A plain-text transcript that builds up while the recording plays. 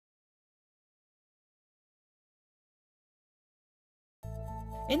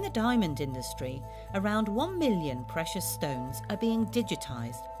In the diamond industry, around 1 million precious stones are being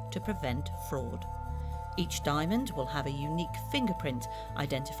digitised to prevent fraud. Each diamond will have a unique fingerprint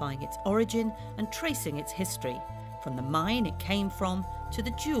identifying its origin and tracing its history, from the mine it came from to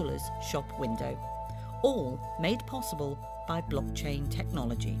the jeweller's shop window, all made possible by blockchain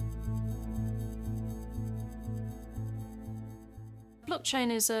technology.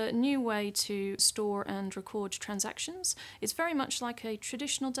 Blockchain is a new way to store and record transactions. It's very much like a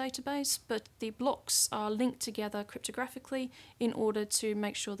traditional database, but the blocks are linked together cryptographically in order to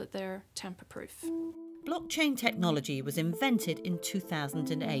make sure that they're tamper-proof. Blockchain technology was invented in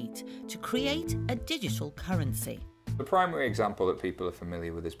 2008 to create a digital currency. The primary example that people are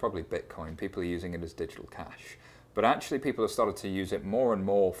familiar with is probably Bitcoin. People are using it as digital cash. But actually people have started to use it more and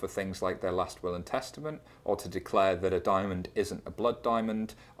more for things like their last will and testament, or to declare that a diamond isn't a blood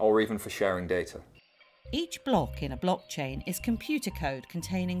diamond, or even for sharing data. Each block in a blockchain is computer code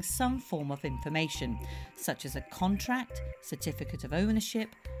containing some form of information, such as a contract, certificate of ownership,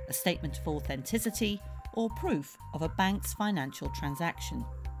 a statement of authenticity, or proof of a bank's financial transaction.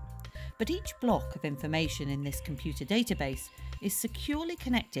 But each block of information in this computer database is securely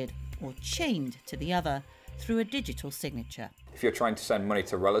connected or chained to the other through a digital signature. If you're trying to send money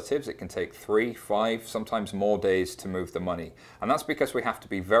to relatives, it can take 3, 5, sometimes more days to move the money. And that's because we have to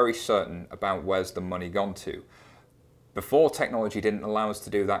be very certain about where's the money gone to. Before, technology didn't allow us to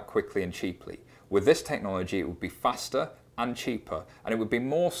do that quickly and cheaply. With this technology, it would be faster and cheaper, and it would be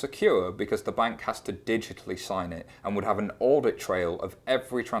more secure because the bank has to digitally sign it and would have an audit trail of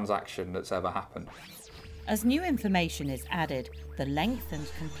every transaction that's ever happened. As new information is added, the length and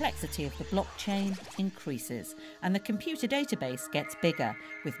complexity of the blockchain increases, and the computer database gets bigger,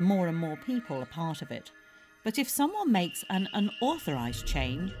 with more and more people a part of it. But if someone makes an unauthorised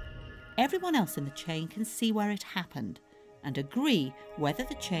change, everyone else in the chain can see where it happened and agree whether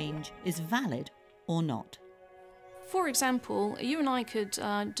the change is valid or not. For example, you and I could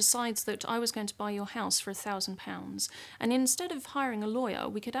decide that I was going to buy your house for £1,000, and instead of hiring a lawyer,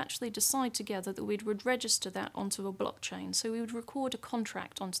 we could actually decide together that we would register that onto a blockchain. So we would record a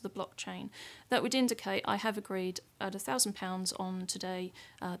contract onto the blockchain that would indicate I have agreed at £1,000 on today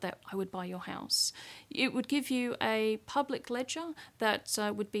that I would buy your house. It would give you a public ledger that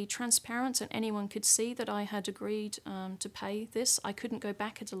would be transparent, and anyone could see that I had agreed to pay this. I couldn't go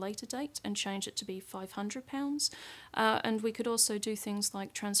back at a later date and change it to be £500. And we could also do things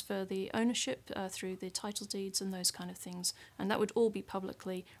like transfer the ownership through the title deeds and those kind of things, and that would all be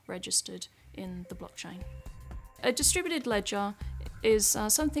publicly registered in the blockchain. A distributed ledger is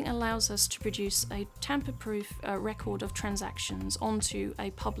something that allows us to produce a tamper-proof record of transactions onto a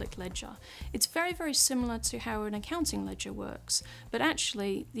public ledger. It's very, very similar to how an accounting ledger works, but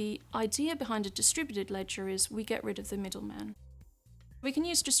actually the idea behind a distributed ledger is we get rid of the middleman. We can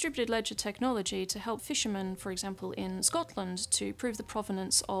use distributed ledger technology to help fishermen, for example, in Scotland, to prove the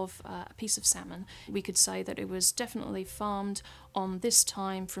provenance of a piece of salmon. We could say that it was definitely farmed on this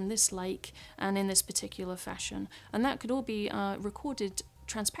time from this lake and in this particular fashion. And that could all be recorded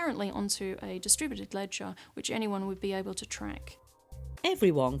transparently onto a distributed ledger, which anyone would be able to track.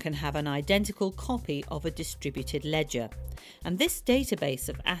 Everyone can have an identical copy of a distributed ledger, and this database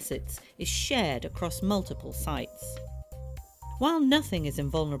of assets is shared across multiple sites. While nothing is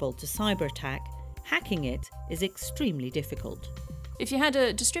invulnerable to cyber attack, hacking it is extremely difficult. If you had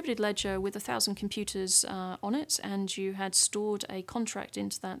a distributed ledger with 1,000 computers on it, and you had stored a contract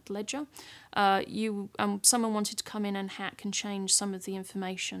into that ledger, someone wanted to come in and hack and change some of the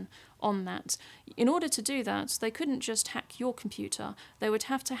information on that. In order to do that, they couldn't just hack your computer, they would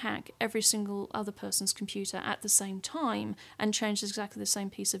have to hack every single other person's computer at the same time and change exactly the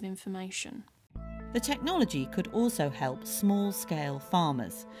same piece of information. The technology could also help small-scale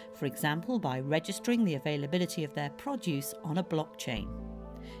farmers, for example by registering the availability of their produce on a blockchain.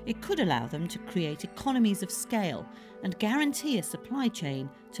 It could allow them to create economies of scale and guarantee a supply chain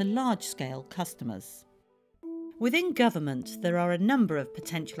to large-scale customers. Within government, there are a number of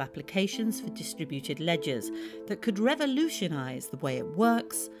potential applications for distributed ledgers that could revolutionise the way it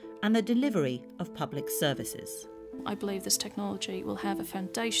works and the delivery of public services. I believe this technology will have a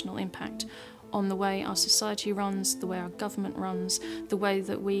foundational impact on the way our society runs, the way our government runs, the way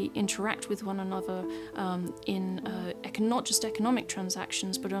that we interact with one another in not just economic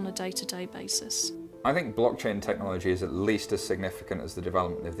transactions, but on a day-to-day basis. I think blockchain technology is at least as significant as the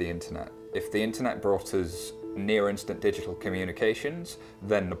development of the internet. If the internet brought us near-instant digital communications,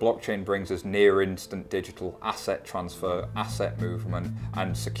 then the blockchain brings us near-instant digital asset transfer, asset movement,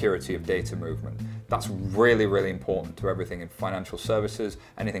 and security of data movement. That's really, really important to everything in financial services,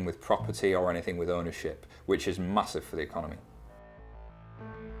 anything with property or anything with ownership, which is massive for the economy.